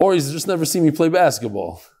 or he's just never seen me play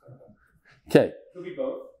basketball. Okay.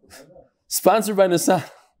 Sponsored by Nasa.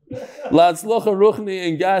 Latzlocha Ruchni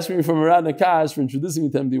and Gashmi from Murad Nakash for introducing me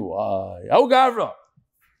to MDY. Oh, Gavra.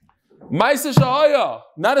 Maisa Shahaya.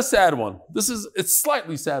 Not a sad one. It's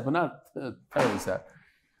slightly sad, but not terribly sad.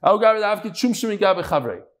 Oh, Gavra, Shimshon Gabe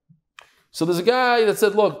Chavre. So there's a guy that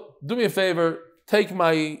said, look, do me a favor, take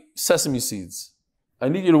my sesame seeds. I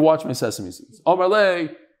need you to watch my sesame seeds.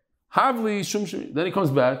 Omarle, Havli Shimshon. Then he comes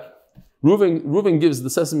back. Reuven gives the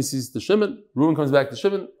sesame seeds to Shimon. Reuven comes back to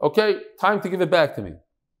Shimon. Okay, time to give it back to me.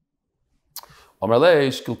 Omarle,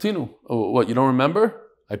 Shkiltinu. Oh, what, you don't remember?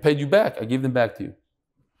 I paid you back. I gave them back to you.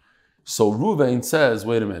 So Reuven says,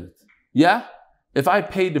 wait a minute. Yeah? If I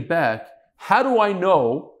paid it back, how do I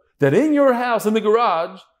know that in your house, in the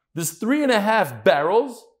garage, there's 3.5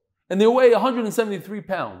 barrels and they weigh 173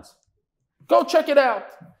 pounds? Go check it out.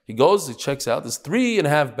 He goes, he checks out, there's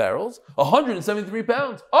 3.5 barrels, 173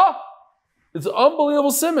 pounds. Oh, it's an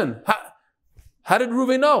unbelievable simon. How did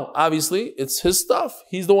Reuven know? Obviously, it's his stuff.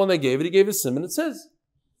 He's the one that gave it. He gave his simon, it's his.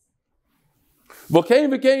 I put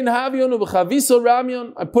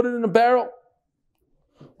it in a barrel.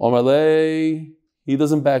 He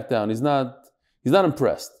doesn't back down. He's not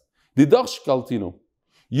impressed. You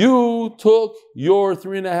took your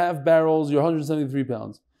 3.5 barrels, your 173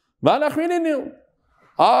 pounds.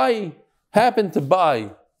 I happened to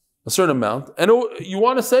buy a certain amount, and you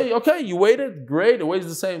want to say, okay, you weighed it, great, it weighs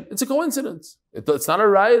the same. It's a coincidence. It's not a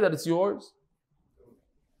raya that it's yours.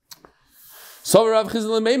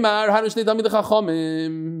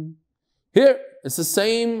 Here, it's the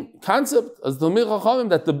same concept as the Talmid Chachamim,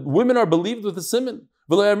 that the women are believed with the siman.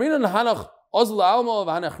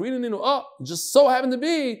 It just so happened to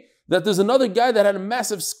be that there's another guy that had a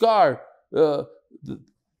massive scar. It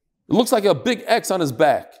looks like a big X on his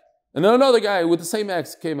back. And then another guy with the same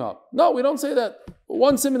X came up. No, we don't say that.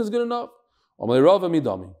 One siman is good enough. Over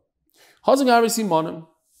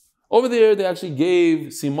there, they actually gave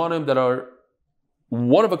simonim that are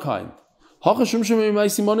one of a kind.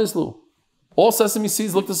 All sesame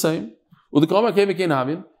seeds look the same.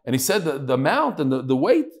 And he said the amount and the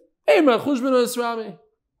weight.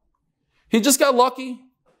 He just got lucky.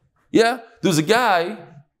 Yeah, there's a guy,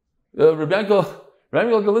 Rabbi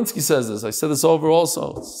Galinsky says this. I said this over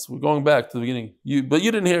also. We're going back to the beginning. But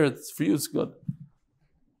you didn't hear it. For you, it's good.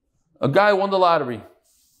 A guy won the lottery.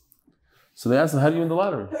 So they asked him, how do you win the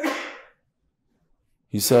lottery?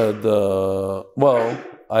 He said, well,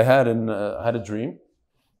 I had a dream.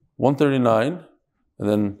 139, and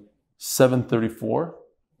then 734,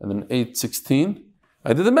 and then 816.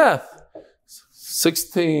 I did the math.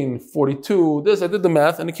 1642, this, I did the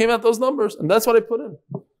math, and it came out those numbers, and that's what I put in.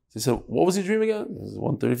 He said, what was your dream again? It was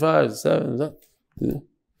 135, 7.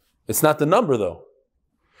 It's not the number, though.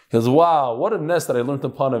 He goes, wow, what a nest that I learned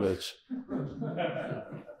in Panovich.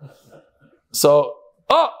 So,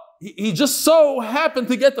 he just so happened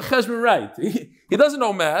to get the cheshbon right. He doesn't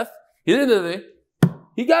know math.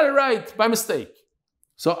 He got it right by mistake.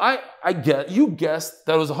 So you guessed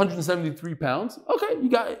that it was 173 pounds. Okay, you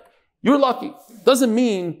got it. You're lucky. Doesn't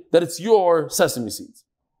mean that it's your sesame seeds.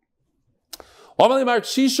 So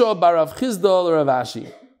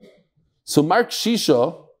Mark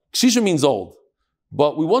Shisha means old.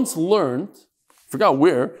 But we once learned, forgot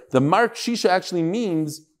where, that Mark Shisha actually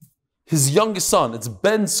means his youngest son. It's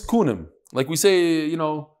Ben Skunim. Like we say,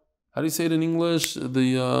 how do you say it in English?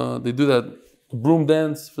 They do that broom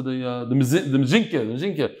dance for the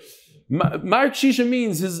mzinke. Mark Shisha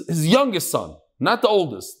means his youngest son, not the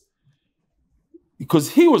oldest.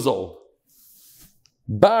 Because he was old.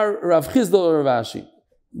 Bar Rav Chizda or Rav Ashi.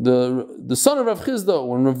 The son of Rav Chizda,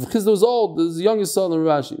 when Rav Chizda was old, is the youngest son of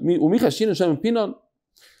Rav Ashi.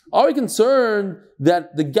 Are we concerned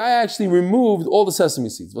that the guy actually removed all the sesame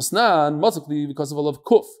seeds? Because of a love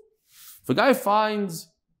kuf. If a guy finds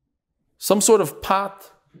some sort of pot,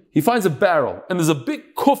 he finds a barrel, and there's a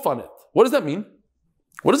big kuf on it. What does that mean?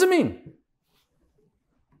 What does it mean?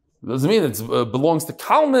 It doesn't mean it belongs to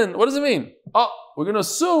Kalman. What does it mean? We're going to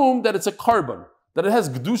assume that it's a carbon, that it has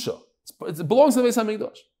Gedusha. It belongs to the Beis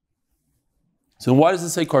HaMikdash. So why does it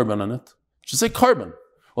say carbon on it? It should say carbon.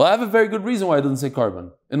 Well, I have a very good reason why it doesn't say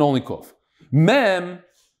carbon, and only kuf. Mem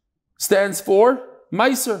stands for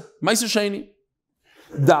Meiser Sheni.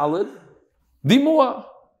 Dalid, Dimua.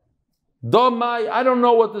 Domai, I don't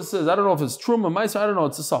know what this is. I don't know if it's Truma, Meiser, I don't know.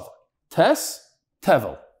 It's a Safak. Tes,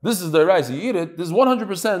 Tevel. This is the rice. You eat it. This is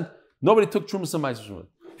 100%. Nobody took Truma and Meiser from it.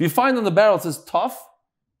 If you find on the barrel it says tough,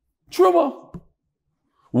 Truma.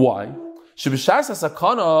 Why?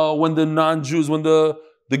 Sakana, when the non-Jews, when the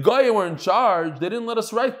guy were in charge, they didn't let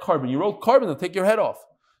us write carbon. You wrote carbon to take your head off.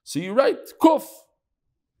 So you write kuf.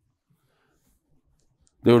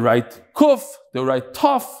 They would write kuf, they would write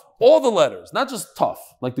tough, all the letters, not just tough,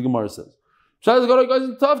 like the Gemara says. Tough,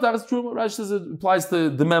 that is true. Rashi says it applies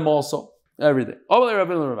to the mem also, everything. What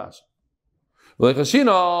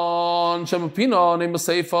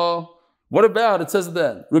about, it says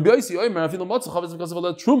then,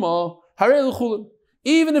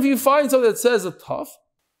 even if you find something that says a tough,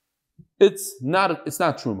 it's not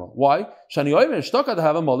truma. Why?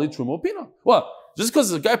 Well, just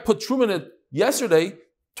because the guy put truma in it yesterday,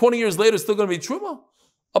 20 years later, it's still going to be truma.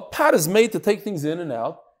 A pot is made to take things in and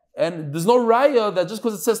out, and there's no raya that just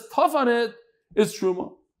because it says tough on it, it's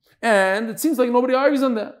truma. And it seems like nobody argues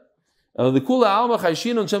on that. No,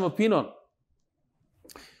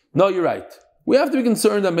 you're right. We have to be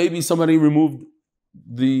concerned that maybe somebody removed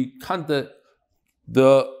the content,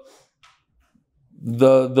 the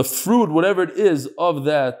fruit, whatever it is, of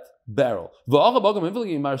that barrel.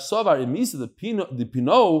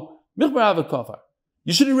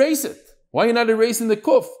 You should erase it. Why are you not erasing the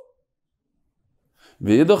kuf?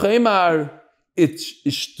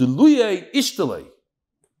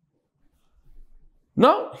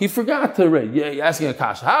 No, he forgot to erase. Yeah, you're asking a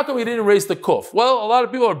kasha. How come he didn't erase the kuf? Well, a lot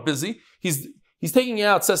of people are busy. He's taking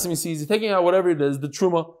out sesame seeds. He's taking out whatever it is, the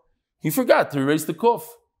truma. He forgot to erase the kuf.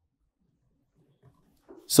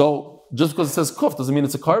 So just because it says kuf doesn't mean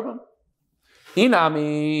it's a carbon.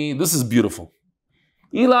 Inami, this is beautiful.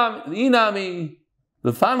 Inami,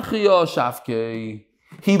 the fanchiya shafke.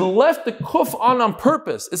 He left the kuf on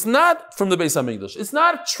purpose. It's not from the Beis Hamikdash. It's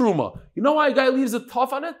not truma. You know why a guy leaves a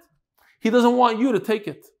tough on it? He doesn't want you to take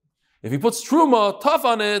it. If he puts truma, tough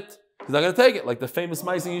on it, he's not going to take it. Like the famous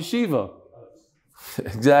Maisa in Yeshiva.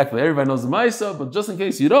 Exactly. Everybody knows the Maisa, but just in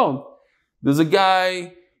case you don't, there's a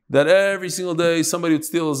guy that every single day somebody would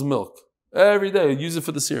steal his milk. Every day, he'd use it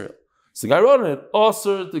for the cereal. So the guy wrote on it,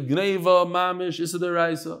 Osir, the Gneva, Mamish, Issa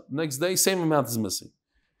Deraisa. Next day, same amount is missing.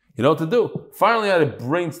 You know what to do? Finally, I had a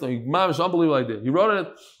brainstorm. Mamish, unbelievable idea. He wrote on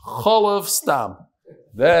it, Cholav Stam.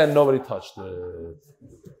 Then nobody touched it.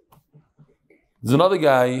 There's another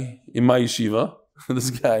guy in my yeshiva. This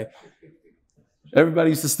guy, everybody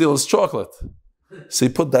used to steal his chocolate. So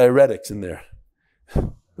he put diuretics in there.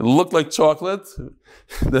 It looked like chocolate.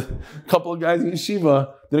 The couple of guys in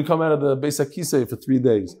yeshiva didn't come out of the Beis HaKisei for 3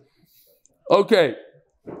 days. Okay.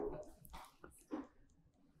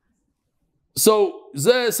 So,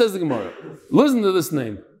 says the Gemara. Listen to this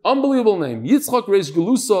name. Unbelievable name. Yitzchak Reish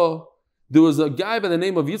Gelusa. There was a guy by the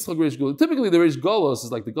name of Yitzchak Reish Gelusa. Typically, the Reish Golos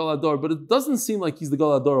is like the Galador, but it doesn't seem like he's the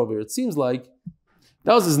Galador over here. It seems like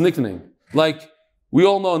that was his nickname. Like, we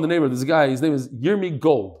all know in the neighborhood, this guy, his name is Yirmi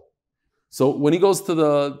Gold. So when he goes to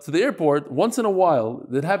the airport, once in a while,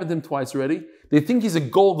 that happened to him twice already, they think he's a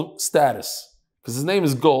gold status. Because his name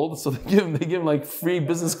is Gold, so they give him like free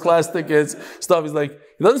business class tickets, stuff. He's like,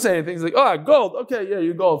 he doesn't say anything. He's like, oh, gold. Okay, yeah,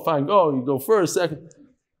 you gold, fine, go. You go first, second.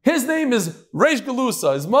 His name is Reish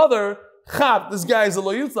Gelusa. His mother, Chab, this guy is a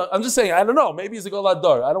Lo Yitzchak. I'm just saying, I don't know, maybe he's a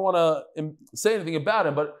Golador. I don't want to say anything about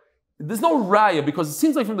him, but there's no raya, because it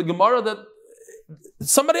seems like from the Gemara that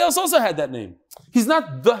somebody else also had that name. He's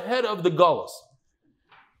not the head of the Golos.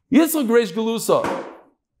 Yitzchak Reish Gelusa.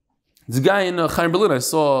 This guy in Chaim Berlin I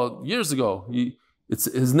saw years ago.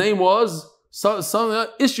 His name was some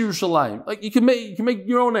Ishu Shalayim. Like you can make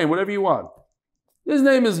your own name, whatever you want. His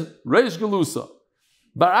name is Reish Gelusa.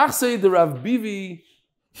 Barachsei the Rav Bivi.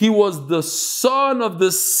 He was the son of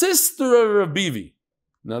the sister of Rav Bivi.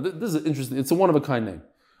 Now this is interesting. It's a one-of-a-kind name.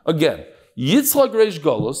 Again, Yitzchak Reish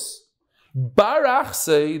Golus,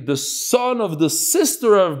 Barachsei, the son of the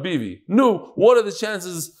sister of Bivi. No, what are the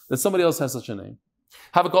chances that somebody else has such a name?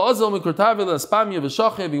 He went from Kurtavi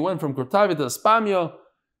to Espamia,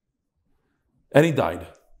 and he died.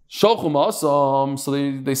 So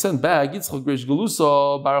they sent back Yitzchak Reish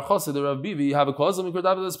Gelusa, Barachsei the Rav Bivi,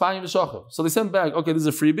 so they sent back, okay, this is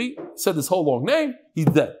a freebie, said this whole long name, he's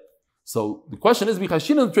dead. So the question is, do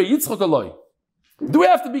we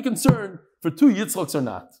have to be concerned for 2 Yitzchaks or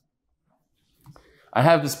not? I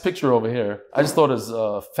have this picture over here. I just thought it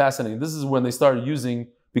was fascinating. This is when they started using,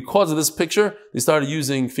 because of this picture, they started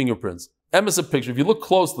using fingerprints. It's a picture. If you look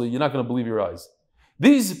closely, you're not going to believe your eyes.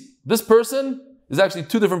 This person is actually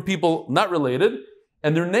 2 different people, not related,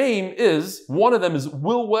 and their name is, one of them is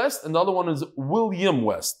Will West, and the other one is William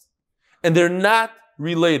West. And they're not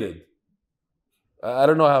related. I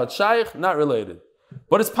don't know how it's shaykh, not related.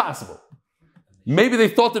 But it's possible. Maybe they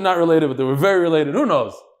thought they're not related, but they were very related. Who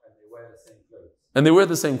knows? And they wear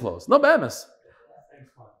the same clothes. No bamas.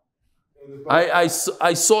 I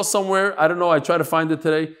saw somewhere, I don't know, I tried to find it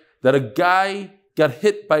today, that a guy got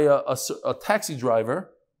hit by a taxi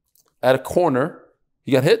driver at a corner.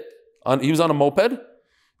 He got hit, he was on a moped,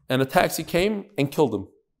 and a taxi came and killed him.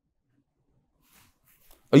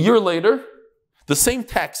 A year later, the same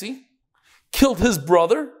taxi killed his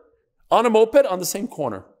brother on a moped on the same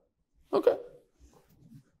corner. Okay.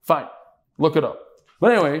 Fine. Look it up.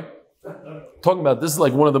 But anyway, talking about this is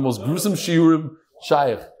like one of the most gruesome shiurim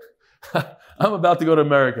shaykh. I'm about to go to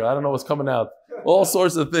America. I don't know what's coming out. All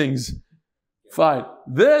sorts of things. Fine.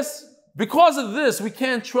 Because of this, we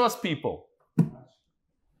can't trust people.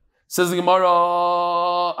 Says the Gemara,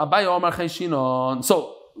 Abai Omar Chayshinon.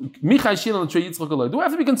 So, do we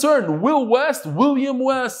have to be concerned? Will West, William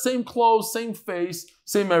West, same clothes, same face,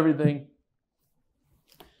 same everything.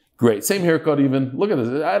 Great. Same haircut even. Look at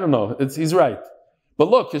this. I don't know. He's right. But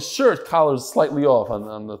look, his shirt collar is slightly off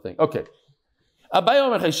on the thing. Okay. How do I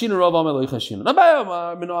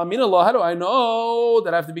know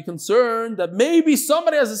that I have to be concerned that maybe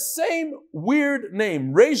somebody has the same weird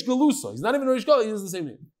name? Reish Galusa. He's not even Reish Galusa, he has the same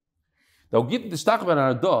name. There was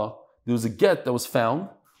a get that was found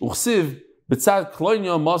in the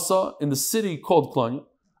city called Klonya.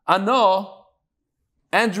 Ano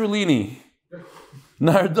Androlini.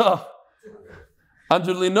 Narda.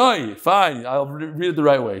 Androlinoi. Fine, I'll read it the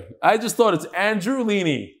right way. I just thought it's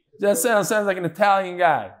Androlini. That sounds like an Italian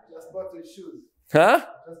guy. Just bought your shoes. Huh?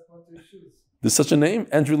 Just bought your shoes. There's such a name?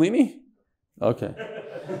 Androlini? Okay.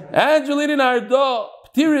 Androlini Nardo.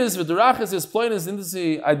 Ptiris v'derachis is plainest in the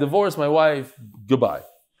sea. I divorced my wife. Goodbye.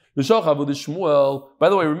 By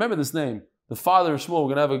the way, remember this name. The father of Shmuel.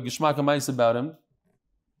 We're going to have a Geshmak HaMais about him.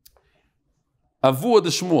 Avu de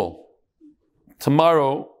Shmuel.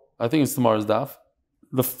 Tomorrow, I think it's tomorrow's daf.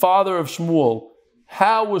 The father of Shmuel.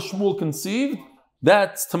 How was Shmuel conceived?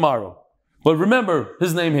 That's tomorrow. But remember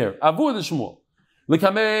his name here. Avu de Shmuel.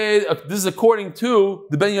 This is according to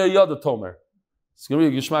the Ben Yehoyada Tomer. It's going to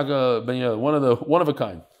be a Geshmak Ben Yehoyada, one of a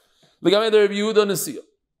kind. So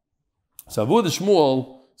Avu de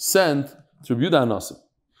Shmuel sent to Rabbi Yehuda Anasim.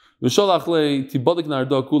 So Rabbi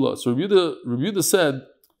Yehuda said,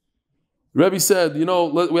 Rebbe said,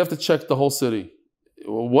 we have to check the whole city.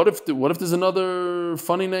 What if there's another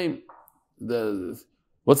funny name?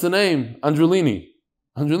 What's the name? Androlini.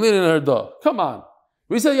 Androlini Narda. Come on.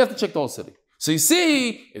 We said you have to check the whole city. So you see,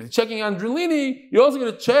 if you're checking Androlini, you're also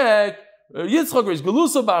going to check Yitzchak,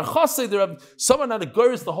 Galusa, Bar Chasei. Some are not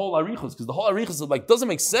against the whole Arichos, because the whole Arichos doesn't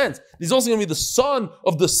make sense. He's also going to be the son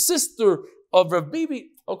of the sister of Rav Bibi.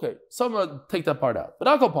 Okay, some take that part out. But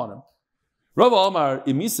I'll go upon him. Rav Omar,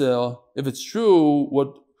 Imisel, if it's true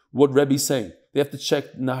what Rebbe's saying, they have to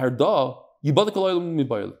check Naharda.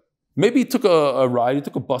 Maybe he took a ride, he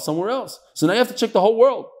took a bus somewhere else. So now you have to check the whole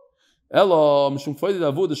world. He didn't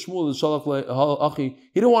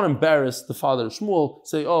want to embarrass the father of Shmuel,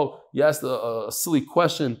 say, oh, you asked a silly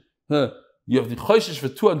question. You have the Chodesh for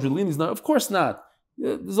 200 linis now? Of course not.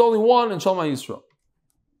 There's only one in Shalma Yisrael.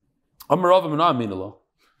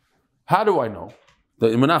 How do I know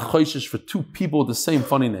that Imanach Chodesh for two people with the same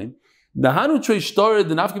funny name? Now,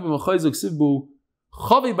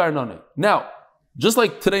 just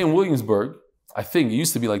like today in Williamsburg, I think it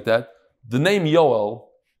used to be like that, the name Yoel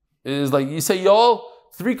is like, you say Yoel,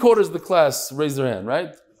 3/4 of the class raise their hand,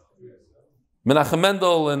 right? Menachem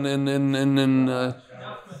Mendel and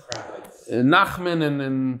Nachman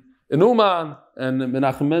and Uman and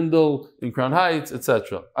Menachem Mendel in Crown Heights,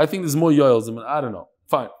 etc. I think there's more Yoels than, I don't know.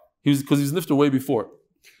 Fine. Because he was nifter way before.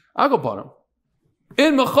 I'll go upon him.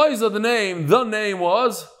 In Mechayza, the name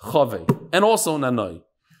was Chavei, and also Nanoi.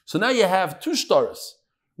 So now you have two shtaras.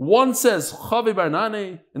 One says Chavei bar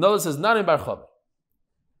Nane, and the other says Nane bar Chavei.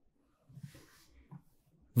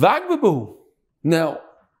 Vagbabu. Now,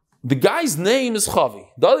 the guy's name is Chavei.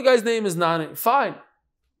 The other guy's name is Nane. Fine.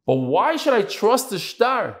 But why should I trust the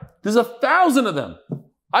shtar? There's 1,000 of them.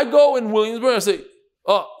 I go in Williamsburg, I say,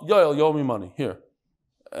 oh, Yoel, you owe me money. Here.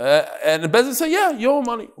 And the Bezin say, yeah, you owe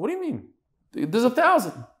money. What do you mean? There's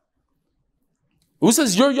 1,000. Who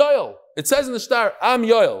says you're Yoel? It says in the shtar, I'm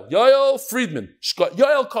Yoel. Yoel Friedman.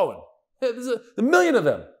 Yoel Cohen. Yeah, there's a million of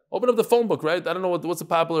them. Open up the phone book, right? I don't know what's the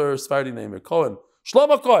popular Sephardi name here. Cohen.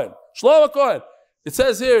 Shlomo Cohen. Shlomo Cohen. It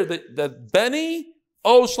says here that Benny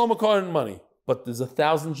owes Shlomo Cohen money. But there's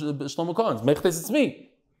 1,000 Shlomo Cohens. Mechtes, it's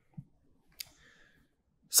me.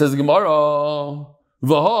 Says the Gemara.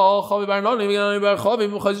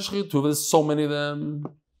 There's so many of them.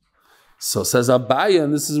 So says Abaye,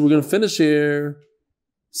 and we're going to finish here.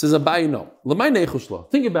 Says Abaye, no.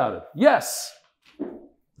 Think about it. Yes,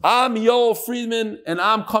 I'm Yoel Friedman, and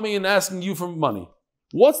I'm coming and asking you for money.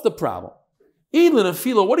 What's the problem? Elin and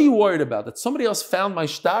Philo, what are you worried about? That somebody else found my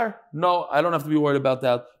shtar? No, I don't have to be worried about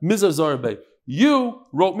that. Mizar Zarbe, you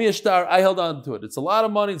wrote me a shtar. I held on to it. It's a lot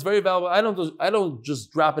of money. It's very valuable. I don't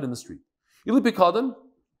just drop it in the street.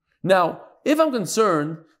 Now, if I'm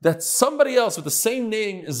concerned that somebody else with the same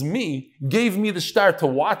name as me gave me the shtar to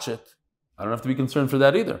watch it, I don't have to be concerned for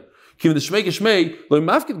that either. The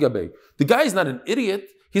guy is not an idiot.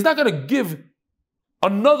 He's not going to give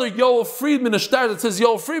another Yoel Friedman a shtar that says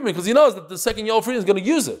Yoel Friedman because he knows that the second Yoel Friedman is going to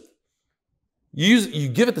use it. You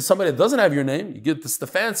give it to somebody that doesn't have your name. You give it to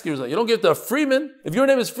Stefansky. You don't give it to a Freeman. If your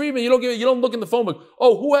name is Freeman, you don't look in the phone book.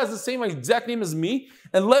 Oh, who has the same exact name as me?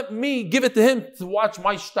 And let me give it to him to watch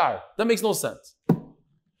my shtar. That makes no sense.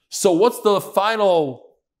 So what's the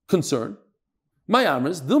final concern? My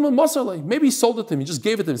Amris, Dilma Masarle. Maybe he sold it to him. He just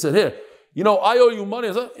gave it to him. He said, here, I owe you money.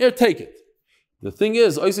 I said, here, take it. The thing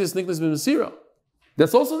is,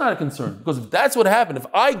 that's also not a concern. Because if that's what happened, if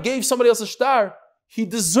I gave somebody else a shtar, he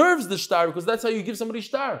deserves the shtar because that's how you give somebody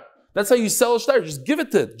shtar. That's how you sell a shtar. Just give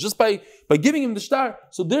it to it. Just by giving him the shtar.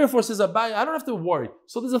 So therefore, says Abai, I don't have to worry.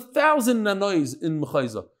 So there's 1,000 nanois in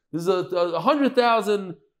Mechayza. There's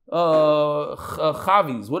 100,000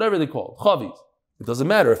 chavis, whatever they call it, chavis. It doesn't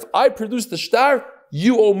matter. If I produce the shtar,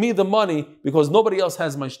 you owe me the money because nobody else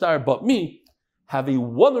has my shtar but me. Have a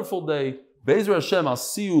wonderful day. Be'ezer Hashem, I'll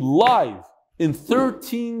see you live in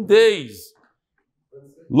 13 days.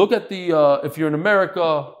 Look at if you're in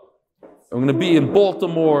America, I'm going to be in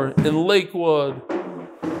Baltimore, in Lakewood.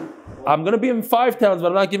 I'm going to be in 5 towns, but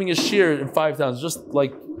I'm not giving a share in 5 towns, just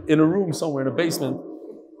like in a room somewhere in a basement.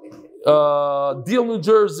 Deal, New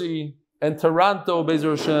Jersey, and Toronto,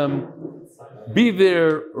 Be'ezer Hashem. Be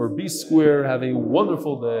there or be square. Have a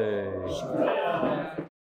wonderful day.